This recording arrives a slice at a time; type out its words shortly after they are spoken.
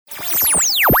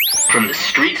From the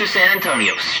streets of San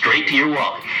Antonio straight to your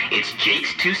wallet, it's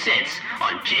Jake's 2 cents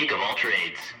on Jake of All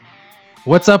Trades.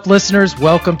 What's up, listeners?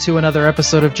 Welcome to another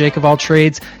episode of Jake of All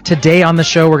Trades. Today on the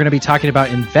show, we're going to be talking about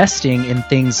investing in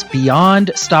things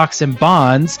beyond stocks and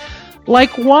bonds,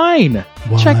 like wine.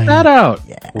 Check that out.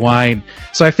 Yeah. Wine.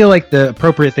 So I feel like the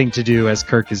appropriate thing to do, as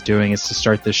Kirk is doing, is to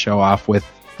start this show off with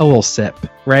a little sip,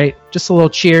 right? Just a little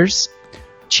cheers.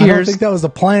 Cheers. I don't think that was the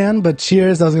plan, but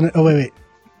cheers. I was going to... Oh, wait.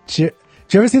 Cheers.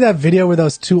 Did you ever see that video where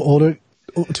those two older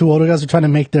guys were trying to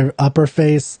make their upper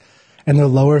face and their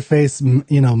lower face,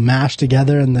 mashed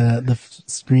together in the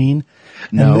screen?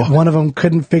 No. And one of them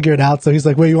couldn't figure it out, so he's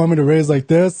like, "Wait, you want me to raise like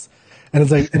this?" And it's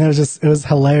like, and it was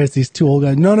hilarious. These two old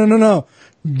guys, no.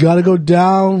 You gotta go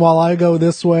down while I go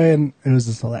this way, and it was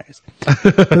just hilarious.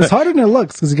 But it's harder than it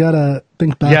looks because you gotta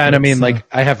think back. Yeah, and I mean,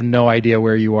 I have no idea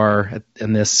where you are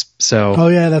in this. So. Oh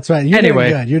yeah, that's right. You're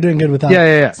doing good. You're doing good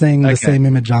without saying the same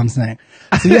image I'm saying.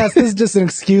 So yes, this is just an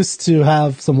excuse to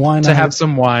have some wine.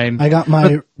 Some wine. I got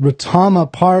my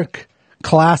Retama Park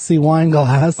classy wine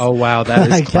glass. Oh wow,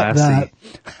 that is classy.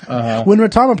 That. When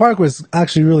Retama Park was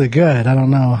actually really good, I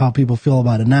don't know how people feel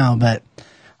about it now, but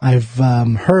I've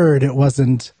heard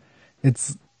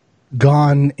it's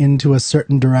gone into a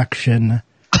certain direction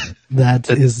that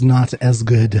is not as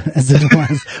good as it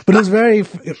was. But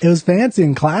it was fancy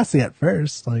and classy at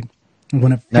first. Like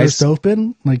when it first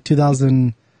opened, like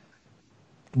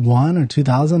 2001 or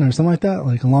 2000 or something like that,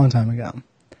 like a long time ago.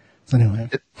 So anyway.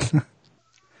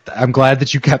 I'm glad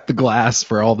that you kept the glass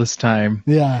for all this time.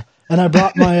 Yeah. And I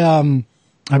brought my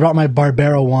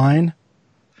Barbera wine.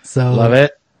 So Love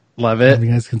it. You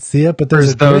guys can see it, but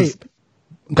there's a grape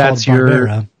that's called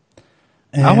Barbera.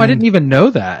 I didn't even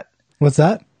know that. What's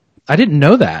that? I didn't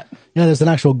know that. Yeah, there's an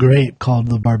actual grape called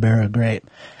the Barbera grape.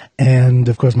 And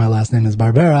of course my last name is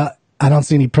Barbera. I don't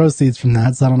see any proceeds from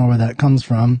that, so I don't know where that comes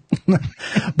from.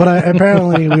 But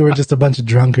apparently we were just a bunch of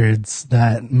drunkards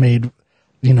that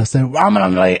said, I'm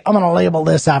gonna label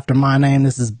this after my name.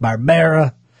 This is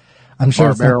Barbera. I'm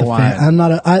sure Barbera it's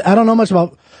not wine. I don't know much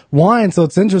about wine, so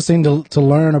it's interesting to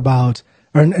learn about,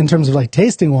 or in terms of like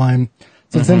tasting wine.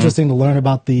 So it's interesting to learn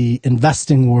about the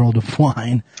investing world of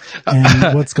wine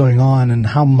and what's going on and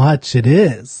how much it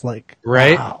is. Like,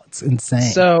 right? Wow, it's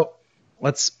insane. So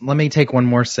let me take one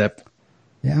more sip.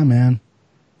 Yeah, man.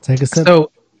 Take a sip.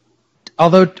 So,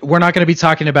 although we're not going to be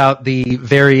talking about the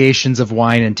variations of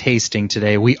wine and tasting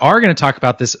today, we are going to talk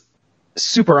about this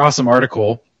super awesome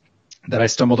article that I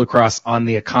stumbled across on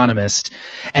The Economist.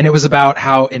 And it was about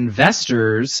how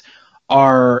investors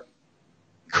are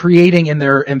creating in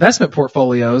their investment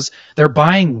portfolioos, they're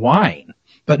buying wine,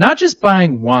 but not just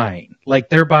buying wine, like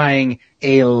they're buying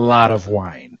a lot of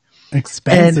wine.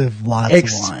 Expensive wine.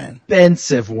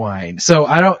 So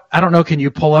I don't know. Can you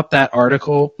pull up that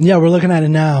article? Yeah, we're looking at it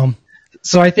now.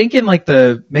 So I think in like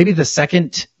maybe the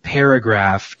second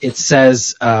paragraph, it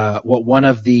says what one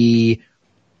of the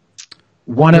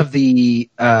 12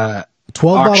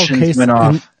 bottle case went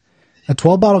off. A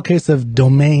 12 bottle case of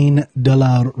Domaine de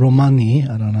la Romani.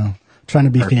 I don't know. Trying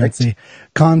to be fancy.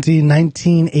 Conti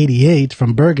 1988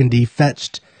 from Burgundy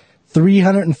fetched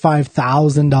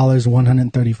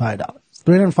 $305,135.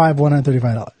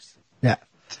 $135. Yeah.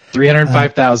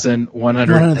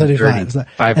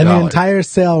 $305,135. And the entire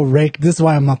sale raked. This is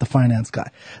why I'm not the finance guy.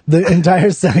 The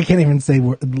entire sale, I can't even say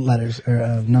letters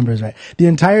or numbers right. The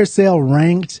entire sale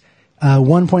ranked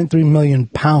 1.3 million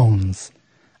pounds.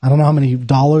 I don't know how many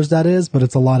dollars that is, but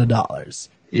it's a lot of dollars.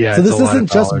 Yeah. So this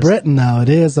isn't just Britain now. It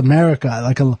is America.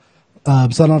 So I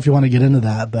don't know if you want to get into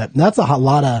that, but that's a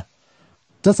lot of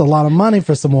money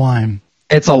for some wine.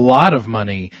 It's a lot of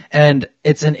money. And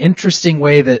it's an interesting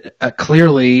way that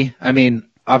clearly, I mean,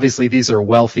 obviously these are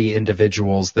wealthy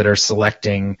individuals that are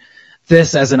selecting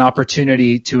this as an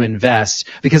opportunity to invest,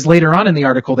 because later on in the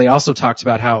article, they also talked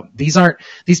about how these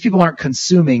people aren't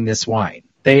consuming this wine.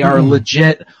 They are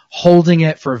legit holding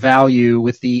it for value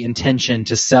with the intention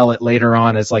to sell it later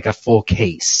on as like a full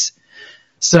case.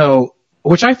 So,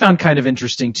 which I found kind of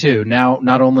interesting too. Now,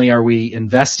 not only are we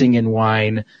investing in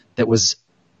wine that was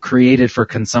created for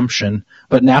consumption,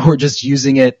 but now we're just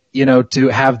using it, to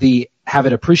have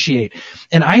it appreciate.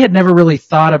 And I had never really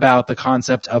thought about the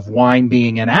concept of wine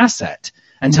being an asset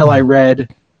until I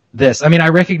read this. I mean, I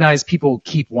recognize people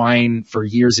keep wine for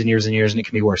years and years and years, and it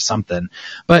can be worth something.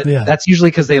 But that's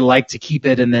usually because they like to keep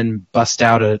it and then bust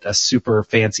out a super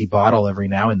fancy bottle every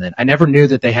now and then. I never knew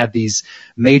that they had these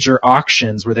major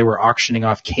auctions where they were auctioning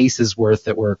off cases worth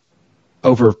that were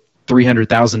over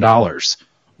 $300,000.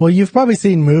 Well, you've probably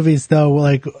seen movies, though,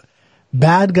 like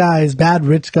bad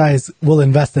rich guys will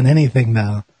invest in anything,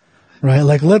 though. right?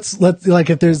 Like let's like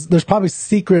if there's probably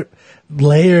secret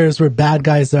layers where bad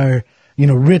guys are,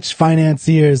 rich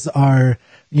financiers are,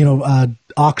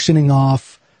 auctioning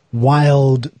off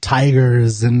wild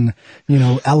tigers and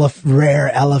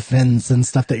rare elephants and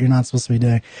stuff that you're not supposed to be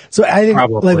doing. So I think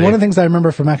Probably. like one of the things I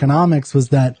remember from economics was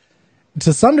that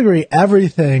to some degree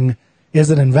everything is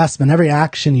an investment. Every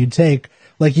action you take,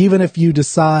 like even if you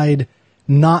decide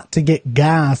not to get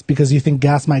gas because you think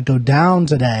gas might go down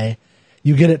today,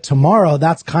 you get it tomorrow,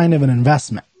 that's kind of an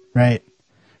investment, right?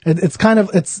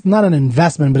 It's not an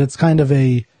investment, but it's kind of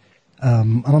a, I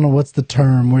don't know what's the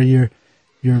term where you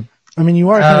are kind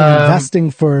of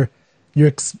investing for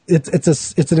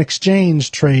it's an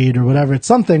exchange trade or whatever. It's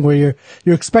something where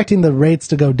you're expecting the rates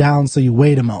to go down. So you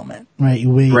wait a moment, right? You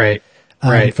wait.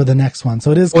 Right. For the next one.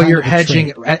 So it is. Well, you're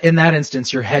hedging in that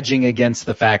instance. You're hedging against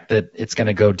the fact that it's going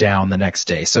to go down the next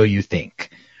day. So you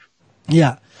think.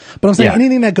 Yeah, but I'm saying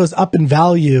anything that goes up in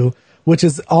value, which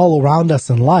is all around us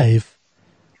in life,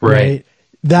 right?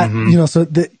 That so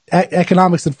the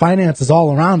economics and finance is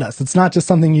all around us. It's not just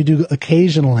something you do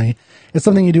occasionally. It's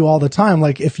something you do all the time.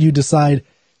 Like if you decide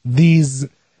these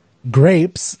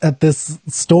grapes at this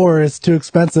store is too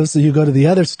expensive, so you go to the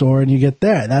other store and you get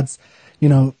there. That's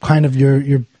kind of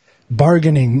your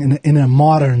bargaining in a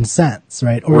modern sense,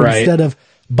 right? Or instead of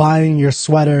buying your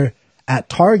sweater at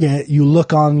Target, you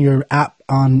look on your app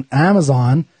on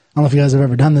Amazon. I don't know if you guys have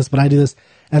ever done this, but I do this,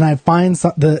 and I find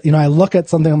I look at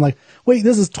something, I'm like, wait,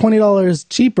 this is $20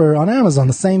 cheaper on Amazon.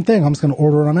 The same thing. I'm just going to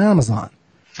order it on Amazon,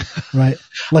 right?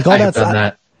 Like all I've done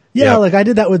that. Yeah, like I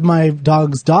did that with my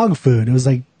dog's dog food. It was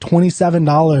like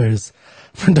 $27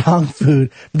 for dog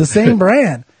food, the same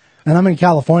brand. And I'm in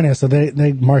California, so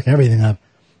they mark everything up.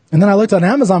 And then I looked on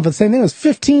Amazon for the same thing. It was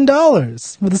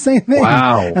 $15 for the same thing.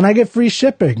 Wow. And I get free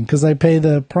shipping because I pay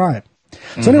the Prime.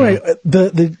 So anyway,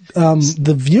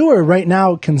 the viewer right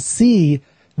now can see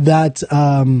that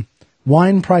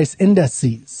wine price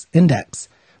index,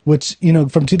 which,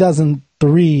 from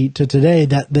 2003 to today,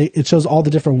 it shows all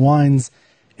the different wines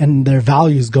and their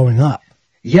values going up.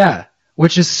 Yeah.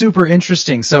 Which is super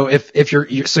interesting. So if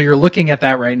you're looking at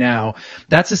that right now,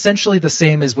 that's essentially the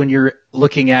same as when you're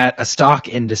looking at a stock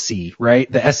indice,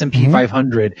 right? The S&P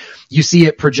 500, you see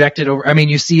it projected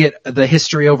you see it, the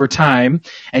history over time,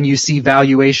 and you see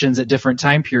valuations at different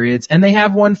time periods, and they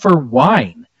have one for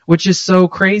wine, which is so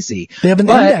crazy. They have an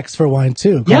index for wine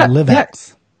too, called Livex.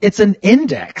 Yeah. It's an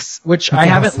index, which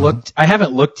That's awesome. I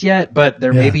haven't looked yet, but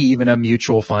there may be even a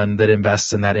mutual fund that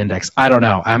invests in that index. I don't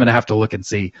know. I'm going to have to look and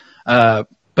see. But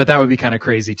that would be kind of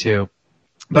crazy too.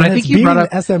 But I think you brought up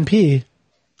S&P.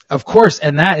 Of course.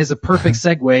 And that is a perfect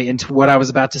segue into what I was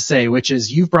about to say, which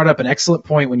is you've brought up an excellent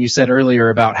point when you said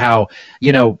earlier about how,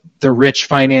 the rich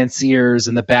financiers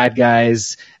and the bad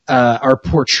guys, are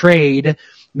portrayed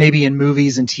maybe in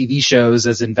movies and TV shows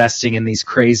as investing in these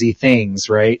crazy things,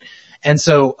 right? And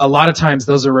so a lot of times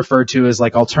those are referred to as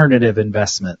like alternative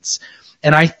investments.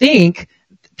 And I think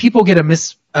people get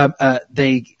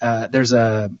there's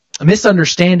a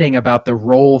misunderstanding about the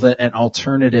role that an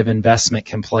alternative investment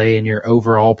can play in your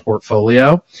overall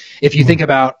portfolio. If you think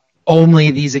about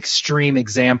only these extreme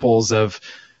examples of,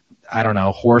 I don't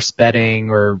know, horse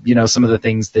betting or, some of the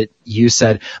things that you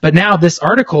said. But now this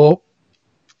article,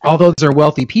 although these are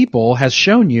wealthy people, has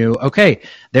shown you, okay,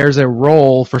 there's a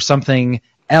role for something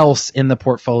else in the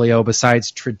portfolio besides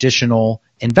traditional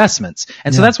investments.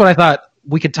 And so that's what I thought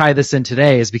we could tie this in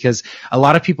today, is because a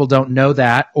lot of people don't know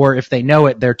that, or if they know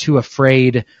it, they're too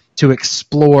afraid to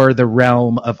explore the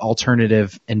realm of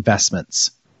alternative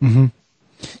investments. Mm-hmm.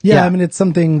 Yeah, I mean, it's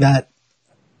something that,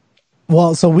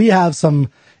 so we have some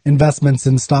investments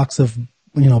in stocks of,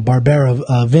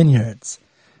 Barbera vineyards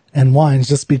and wines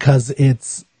just because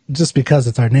it's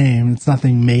our name. It's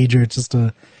nothing major. It's just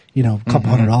a,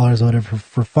 couple $100 or whatever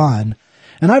for fun.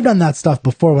 And I've done that stuff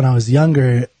before when I was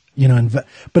younger,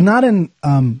 but not in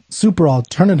super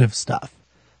alternative stuff.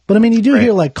 But I mean, you do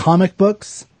hear like comic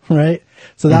books, right?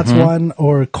 So that's one,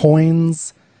 or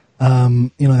coins.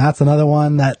 That's another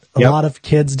one that a lot of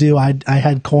kids do. I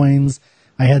had coins,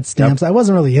 I had stamps. I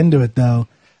wasn't really into it though.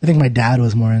 I think my dad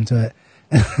was more into it.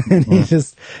 And he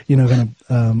just,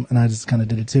 and I just kind of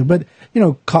did it too. But,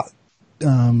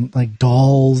 like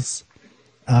dolls,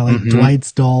 like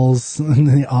Dwight's dolls in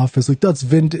the office. Like that's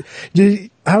vintage.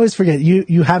 I always forget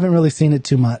you haven't really seen it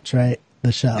too much, right?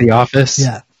 The show, The Office.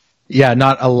 Yeah. Yeah.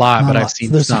 Not a lot, but I've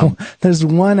seen some. There's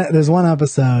one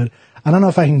episode. I don't know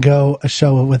if I can go a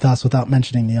show with us without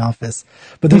mentioning The Office,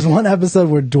 but there's one episode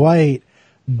where Dwight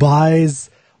buys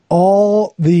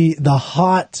all the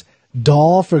hot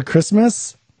doll for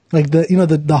Christmas. Like the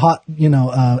hot,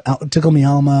 Tickle Me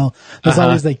Elmo. There's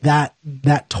always like that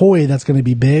toy that's going to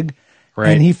be big.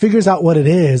 Right. And he figures out what it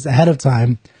is ahead of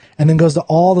time and then goes to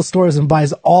all the stores and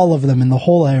buys all of them in the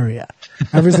whole area,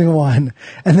 every single one.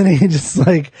 And then he just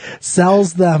like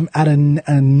sells them at an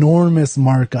enormous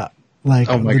markup. Like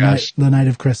Oh my gosh. the night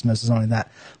of Christmas or something like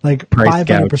that. Like Price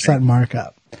 500% gouging.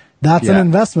 markup. That's Yeah. an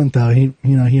investment though. He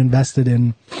invested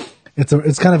in,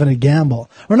 it's kind of a gamble,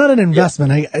 or not an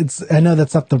investment. I know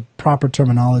that's not the proper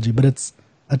terminology, but it's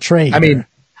a trade.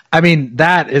 I mean,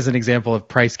 that is an example of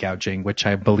price gouging, which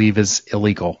I believe is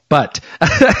illegal. But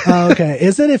Oh, okay.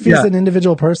 Is it if he's Yeah. an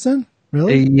individual person?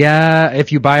 Really? yeah,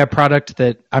 if you buy a product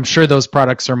that I'm sure those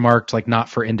products are marked like not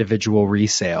for individual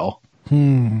resale.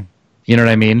 You know what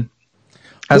I mean?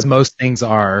 As most things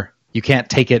are, you can't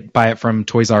buy it from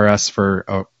Toys R Us for,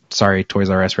 oh, sorry, Toys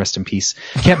R Us, rest in peace.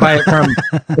 Can't buy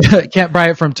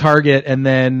it from Target and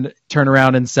then turn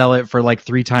around and sell it for like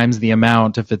 3 times the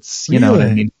amount if it's, you know what I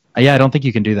Really? mean? Yeah, I don't think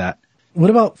you can do that. What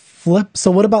about flip? So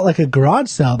what about like a garage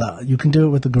sale though? You can do it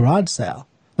with a garage sale.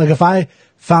 Like if I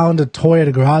found a toy at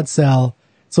a garage sale,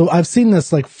 so I've seen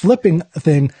this like flipping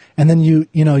thing, and then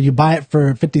you buy it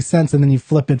for 50 cents and then you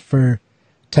flip it for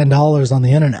 $10 on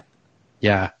the internet.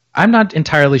 Yeah. I'm not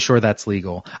entirely sure that's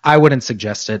legal. I wouldn't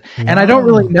suggest it. And I don't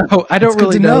really know. I don't It's good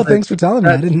really to know. know. Thanks for telling me.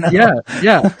 I didn't know. Yeah.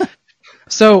 Yeah.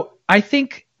 So I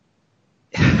think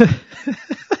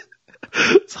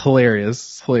it's hilarious.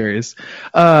 It's hilarious.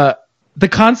 The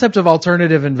concept of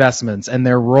alternative investments and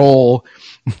their role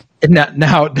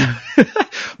now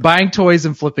buying toys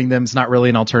and flipping them is not really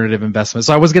an alternative investment.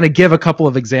 So I was going to give a couple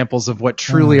of examples of what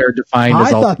truly are defined as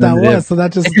I thought that alternative. was, so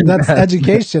that's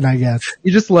education, I guess.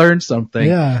 You just learned something.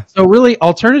 Yeah. So really,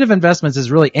 alternative investments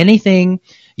is really anything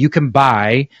you can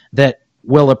buy that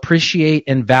will appreciate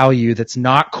in value that's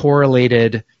not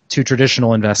correlated to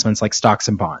traditional investments like stocks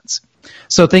and bonds.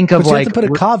 So think of But you like have to put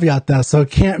a caveat though, so it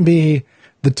can't be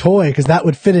the toy because that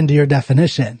would fit into your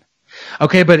definition.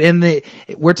 okay, but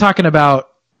you're talking about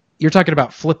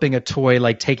flipping a toy,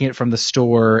 like taking it from the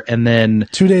store and then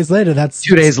 2 days later, that's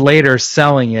 2 days later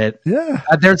selling it. Yeah.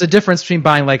 There's a difference between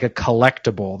buying like a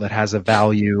collectible that has a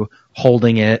value,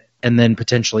 holding it, and then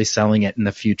potentially selling it in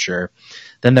the future,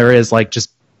 than there is like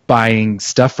just buying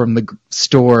stuff from the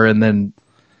store and then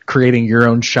creating your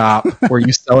own shop where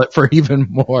you sell it for even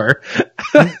more.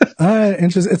 All right,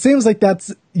 interesting. It seems like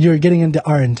you're getting into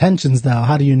our intentions though.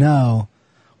 How do you know?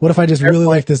 What if I just really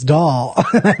like this doll?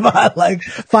 I bought like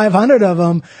 500 of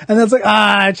them, and that's like,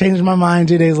 I changed my mind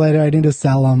 2 days later. I need to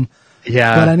sell them.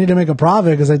 Yeah. But I need to make a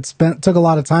profit because took a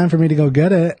lot of time for me to go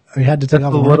get it. I had to take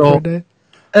off work for a day.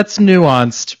 That's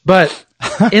nuanced, but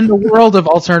in the world of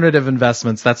alternative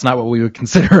investments, that's not what we would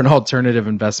consider an alternative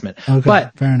investment. Okay,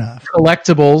 But fair enough.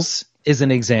 collectibles is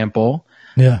an example.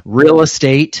 Yeah. Real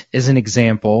estate is an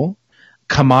example.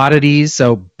 Commodities,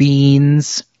 so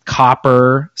beans,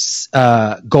 copper,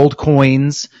 gold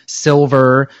coins,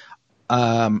 silver,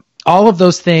 all of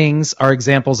those things are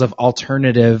examples of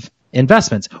alternative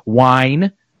investments.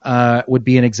 Wine would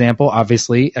be an example,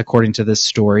 obviously, according to this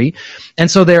story.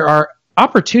 And so there are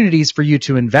opportunities for you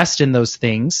to invest in those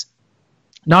things,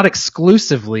 not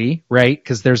exclusively, right?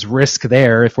 Because there's risk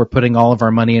there if we're putting all of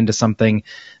our money into something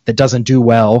that doesn't do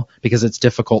well because it's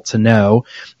difficult to know.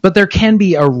 But there can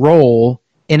be a role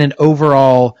in an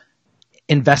overall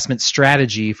investment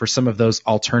strategy for some of those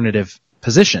alternative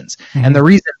positions. Mm-hmm. And the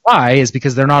reason why is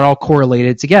because they're not all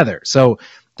correlated together. So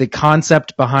the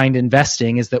concept behind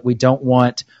investing is that we don't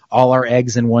want all our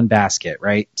eggs in one basket,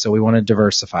 right? So we want to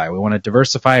diversify. We want to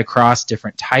diversify across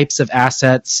different types of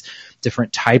assets,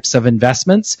 different types of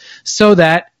investments, so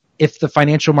that if the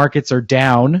financial markets are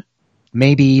down,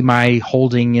 maybe my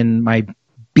holding in my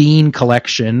bean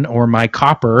collection or my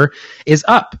copper is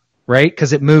up, right?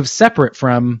 Because it moves separate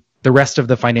from the rest of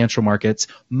the financial markets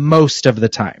most of the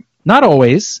time. Not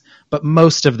always, but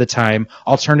most of the time,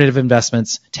 alternative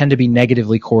investments tend to be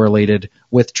negatively correlated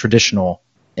with traditional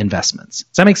investments.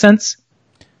 Does that make sense?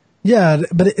 Yeah,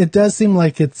 but it does seem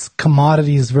like it's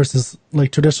commodities versus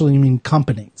like traditional, you mean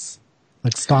companies,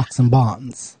 like stocks and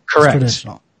bonds. Correct. It's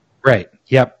traditional. Right.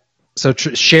 Yep. So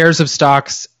shares of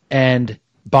stocks and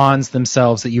bonds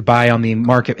themselves that you buy on the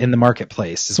market in the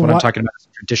marketplace is what I'm talking about.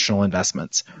 Traditional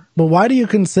investments. But why do you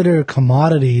consider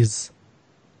commodities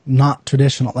not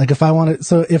traditional? Like if I wanted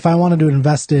to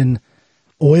invest in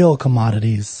oil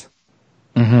commodities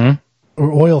or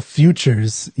oil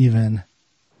futures even,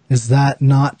 is that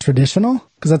not traditional?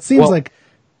 Because that seems like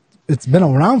it's been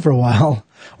around for a while.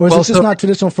 Or is it just not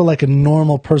traditional for like a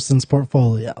normal person's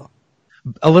portfolio?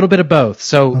 A little bit of both.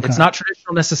 So it's not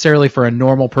traditional necessarily for a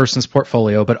normal person's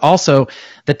portfolio, but also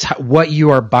what you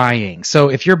are buying.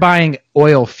 So if you're buying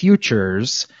oil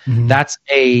futures, that's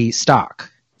a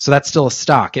stock. So that's still a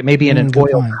stock. It may be in an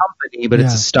oil company, company, but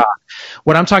it's a stock.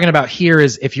 What I'm talking about here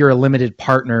is if you're a limited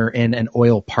partner in an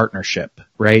oil partnership,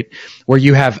 right? Where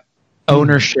you have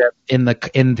ownership in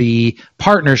the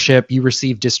partnership, you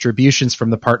receive distributions from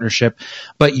the partnership,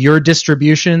 but your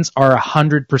distributions are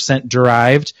 100%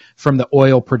 derived from the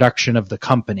oil production of the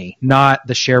company, not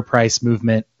the share price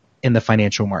movement in the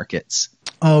financial markets.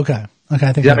 Oh, okay. Okay,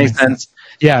 I think that makes sense.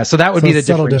 Yeah, so that would be the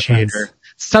differentiator.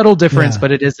 Subtle difference,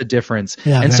 but it is a difference.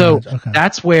 Yeah, and so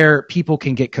that's where people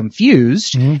can get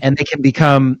confused and they can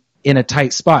become in a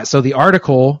tight spot. So the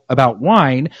article about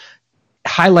wine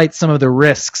highlights some of the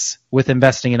risks with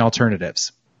investing in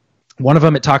alternatives. One of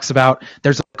them, it talks about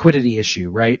there's a liquidity issue,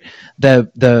 right?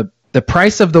 The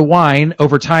price of the wine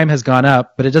over time has gone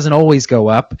up, but it doesn't always go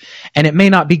up. And it may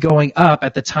not be going up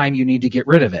at the time you need to get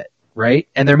rid of it, right?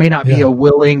 And there may not be a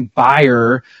willing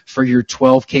buyer for your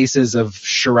 12 cases of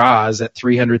Shiraz at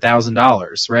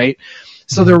 $300,000, right?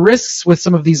 So the risks with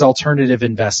some of these alternative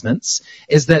investments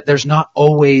is that there's not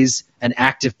always an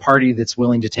active party that's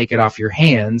willing to take it off your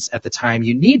hands at the time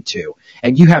you need to.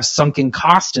 And you have sunken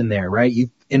cost in there, right?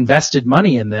 You've invested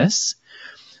money in this.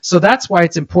 So that's why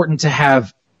it's important to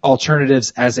have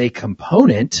alternatives as a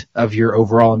component of your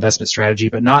overall investment strategy,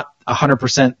 but not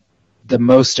 100% the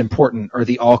most important or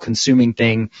the all-consuming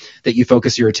thing that you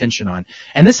focus your attention on.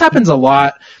 And this happens a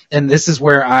lot, and this is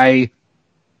where I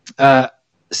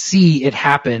see it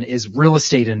happen, is real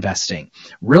estate investing.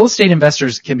 Real estate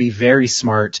investors can be very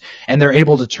smart, and they're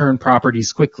able to turn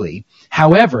properties quickly.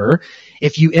 However,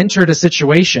 if you entered a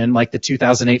situation like the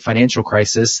 2008 financial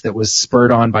crisis that was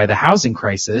spurred on by the housing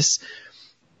crisis,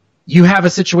 you have a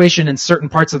situation in certain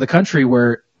parts of the country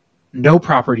where no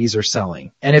properties are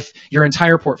selling. And if your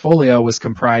entire portfolio was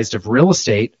comprised of real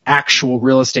estate, actual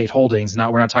real estate holdings,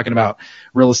 we're not talking about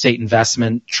real estate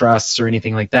investment trusts or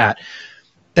anything like that,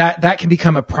 that can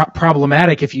become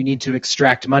problematic if you need to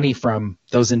extract money from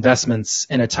those investments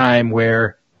in a time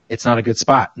where it's not a good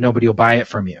spot. Nobody will buy it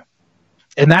from you.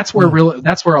 And that's where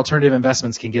alternative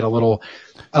investments can get a little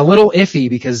iffy,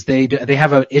 because they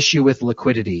have an issue with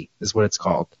liquidity, is what it's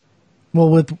called. Well,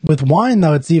 with wine,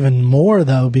 though, it's even more,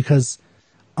 though, because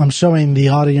I'm showing the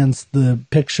audience the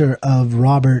picture of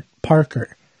Robert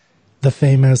Parker, the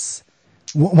famous,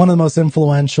 one of the most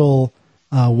influential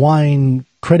wine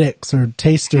critics or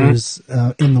tasters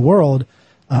in the world,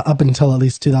 up until at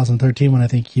least 2013, when I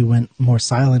think he went more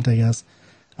silent, I guess,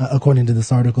 according to this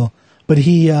article. But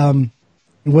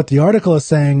what the article is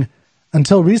saying,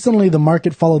 until recently, the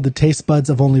market followed the taste buds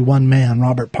of only one man,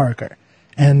 Robert Parker.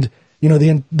 And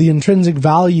the intrinsic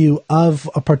value of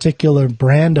a particular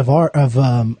brand of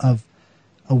a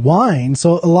wine.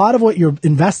 So a lot of what you're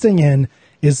investing in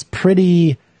is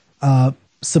pretty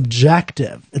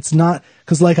subjective. It's not,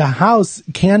 because like a house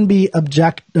can be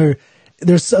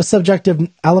there's a subjective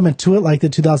element to it, like the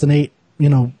 2008,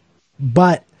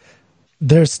 but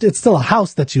it's still a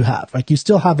house that you have. Like you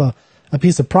still have a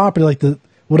piece of property. Like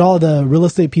what all the real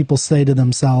estate people say to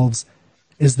themselves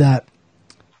is that,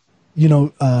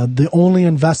 the only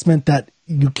investment that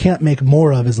you can't make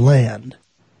more of is land,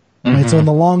 right? So in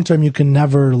the long term, you can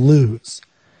never lose.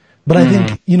 But I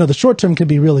think, the short term can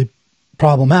be really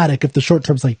problematic if the short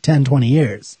term's like 10, 20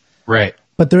 years. Right.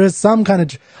 But there is some kind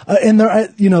of, and there,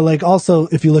 like also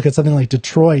if you look at something like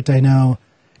Detroit, I know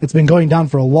it's been going down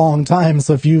for a long time.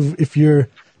 So if you're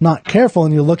not careful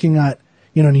and you're looking at,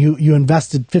 you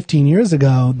invested 15 years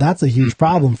ago, that's a huge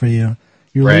problem for you.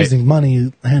 You're losing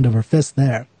money hand over fist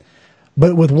there.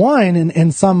 But with wine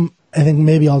and some, I think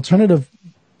maybe alternative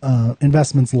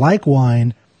investments like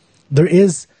wine, there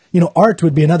is, art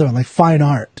would be another one, like fine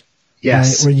art.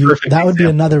 Yes. Right? That would be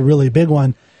another really big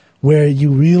one, where you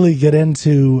really get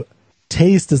into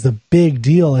taste is a big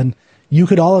deal. And you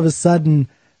could all of a sudden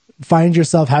find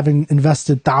yourself having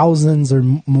invested thousands or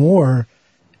more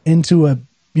into a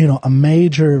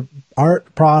major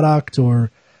art product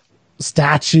or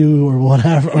statue or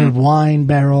whatever, or wine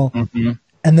barrel.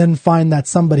 And then find that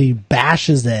somebody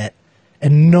bashes it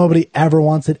and nobody ever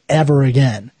wants it ever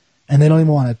again. And they don't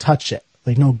even want to touch it.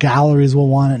 Like no galleries will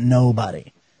want it,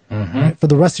 nobody. Right? For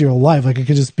the rest of your life, like it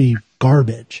could just be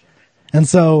garbage. And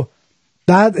so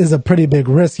that is a pretty big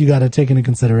risk you got to take into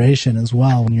consideration as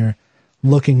well when you're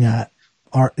looking at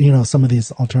art, some of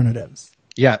these alternatives.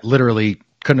 Yeah, literally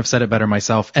couldn't have said it better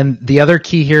myself. And the other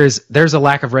key here is there's a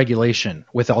lack of regulation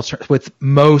with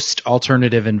most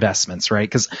alternative investments, right?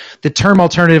 Because the term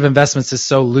alternative investments is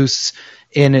so loose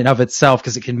in and of itself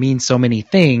because it can mean so many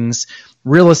things.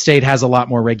 Real estate has a lot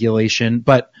more regulation,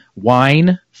 but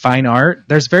wine, fine art,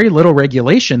 there's very little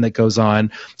regulation that goes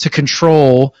on to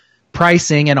control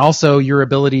pricing and also your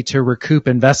ability to recoup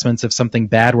investments if something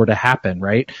bad were to happen,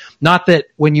 right? Not that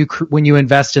when you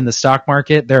invest in the stock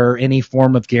market, there are any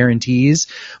form of guarantees,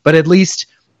 but at least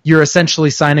you're essentially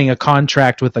signing a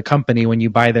contract with the company when you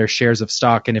buy their shares of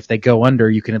stock. And if they go under,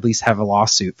 you can at least have a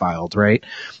lawsuit filed, right?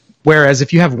 Whereas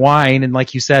if you have wine and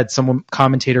like you said, some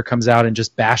commentator comes out and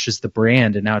just bashes the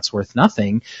brand and now it's worth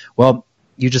nothing, well,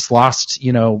 you just lost,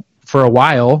 for a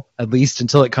while, at least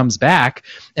until it comes back.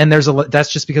 And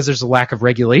that's just because there's a lack of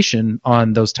regulation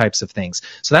on those types of things.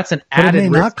 So that's an added risk. But it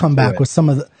may not come back with some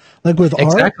of the, like with art.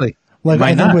 Exactly. Like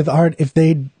I think with art, if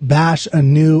they bash a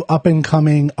new up and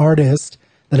coming artist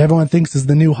that everyone thinks is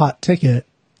the new hot ticket,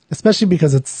 especially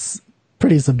because it's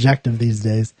pretty subjective these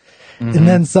days. Mm-hmm. And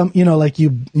then some, like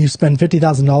you spend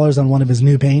 $50,000 on one of his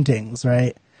new paintings,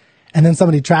 right? And then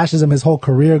somebody trashes him, his whole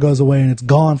career goes away and it's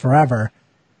gone forever.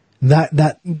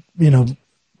 That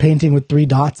painting with 3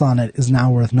 dots on it is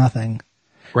now worth nothing.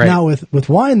 Right. Now with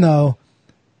wine though,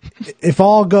 if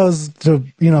all goes to,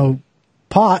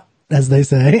 pot, as they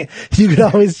say, you could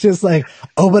always just like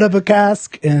open up a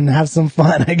cask and have some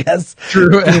fun, I guess.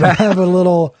 True. Have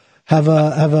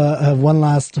one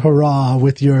last hurrah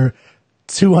with your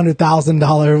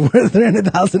 $200,000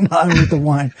 $300,000 worth of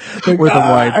wine. Like, worth of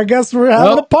wine. I guess we're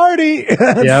having a party.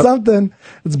 It's something.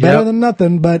 It's better than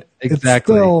nothing, but it's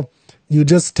still, you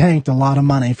just tanked a lot of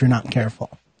money if you're not careful.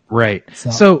 Right.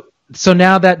 So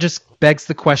now that just begs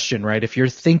the question, right? If you're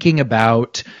thinking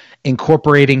about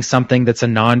incorporating something that's a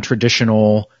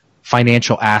non-traditional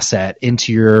financial asset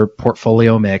into your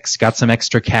portfolio mix, got some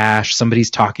extra cash,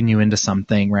 somebody's talking you into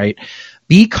something, right?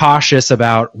 Be cautious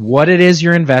about what it is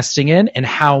you're investing in and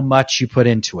how much you put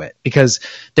into it, because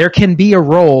there can be a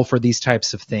role for these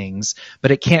types of things,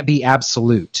 but it can't be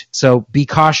absolute. So be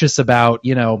cautious about,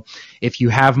 if you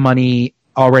have money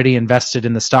already invested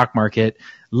in the stock market,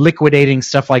 liquidating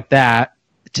stuff like that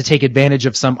to take advantage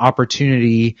of some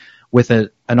opportunity with an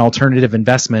alternative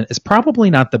investment is probably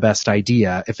not the best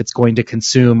idea if it's going to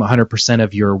consume 100%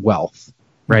 of your wealth,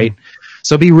 right? Mm-hmm.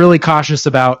 So be really cautious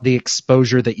about the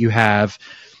exposure that you have,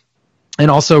 and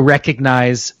also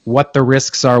recognize what the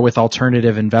risks are with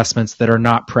alternative investments that are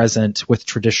not present with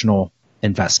traditional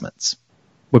investments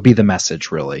would be the message,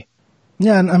 really.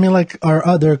 Yeah, and I mean, like our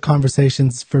other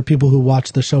conversations for people who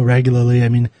watch the show regularly, I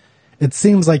mean, it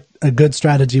seems like a good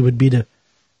strategy would be to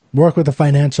work with a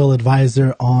financial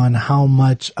advisor on how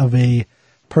much of a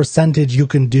percentage you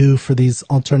can do for these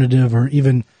alternative or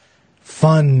even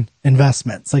fun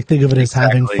investments. Like think of it as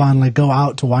having fun, like go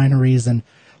out to wineries and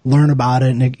learn about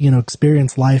it and,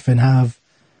 experience life and have,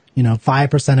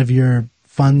 5% of your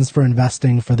funds for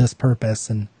investing for this purpose.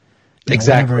 And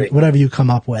whatever you come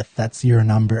up with, that's your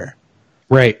number.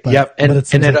 Right. Yep. And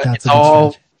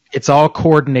it's all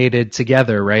coordinated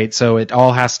together, right? So it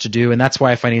all has to do, and that's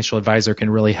why a financial advisor can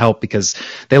really help, because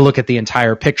they look at the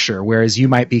entire picture, whereas you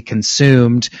might be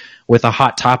consumed with a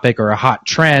hot topic or a hot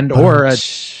trend or a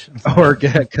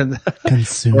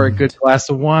good glass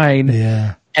of wine.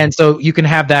 Yeah. And so you can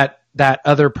have that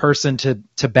other person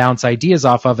to bounce ideas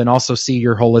off of, and also see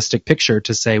your holistic picture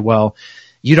to say, well,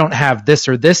 you don't have this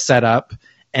or this set up,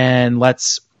 and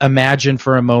let's imagine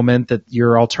for a moment that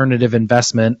your alternative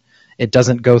investment, it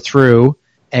doesn't go through,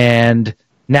 and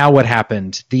now what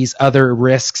happened? These other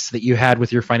risks that you had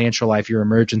with your financial life, your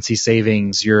emergency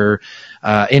savings, your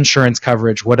insurance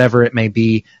coverage, whatever it may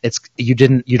be, you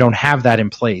don't have that in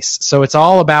place. So it's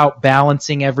all about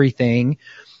balancing everything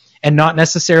and not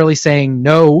necessarily saying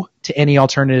no to any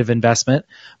alternative investment,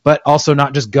 but also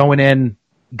not just going in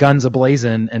guns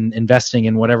a-blazing and investing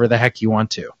in whatever the heck you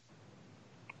want to.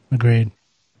 Agreed.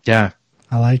 Yeah.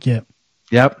 I like it.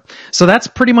 Yep. So that's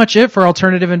pretty much it for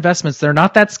alternative investments. They're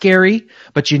not that scary,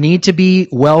 but you need to be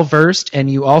well versed, and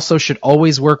you also should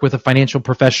always work with a financial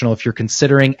professional if you're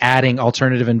considering adding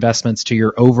alternative investments to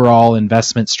your overall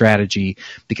investment strategy,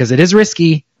 because it is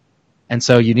risky, and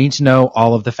so you need to know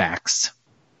all of the facts.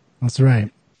 That's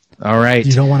right. All right.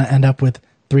 You don't want to end up with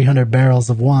 300 barrels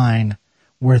of wine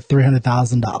worth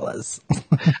 $300,000.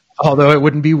 Although it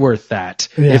wouldn't be worth that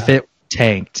if it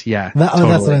tanked. Yeah. Totally.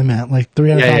 That's what I meant. Like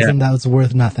 300,000, that was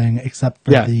worth nothing except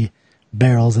for the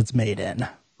barrels it's made in.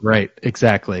 Right.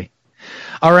 Exactly.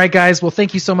 All right, guys. Well,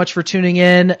 thank you so much for tuning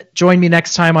in. Join me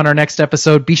next time on our next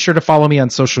episode. Be sure to follow me on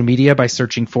social media by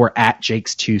searching for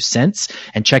 @Jakes2Cents,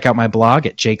 and check out my blog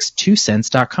at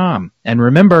jakes2cents.com. And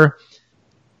remember,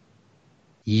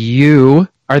 you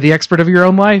are the expert of your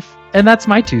own life, and that's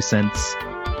my 2 cents.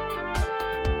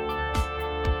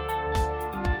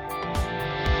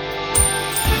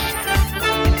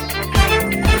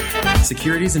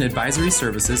 Securities and advisory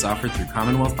services offered through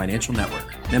Commonwealth Financial Network.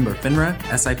 Member FINRA,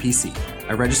 SIPC.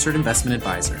 A registered investment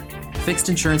advisor. fixed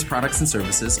insurance products and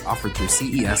services offered through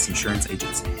CES Insurance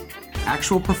Agency.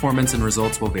 Actual performance and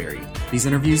results will vary. These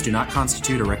interviews do not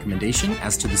constitute a recommendation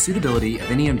as to the suitability of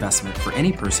any investment for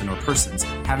any person or persons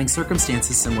having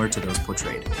circumstances similar to those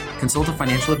portrayed. Consult a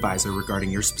financial advisor regarding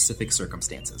your specific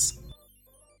circumstances.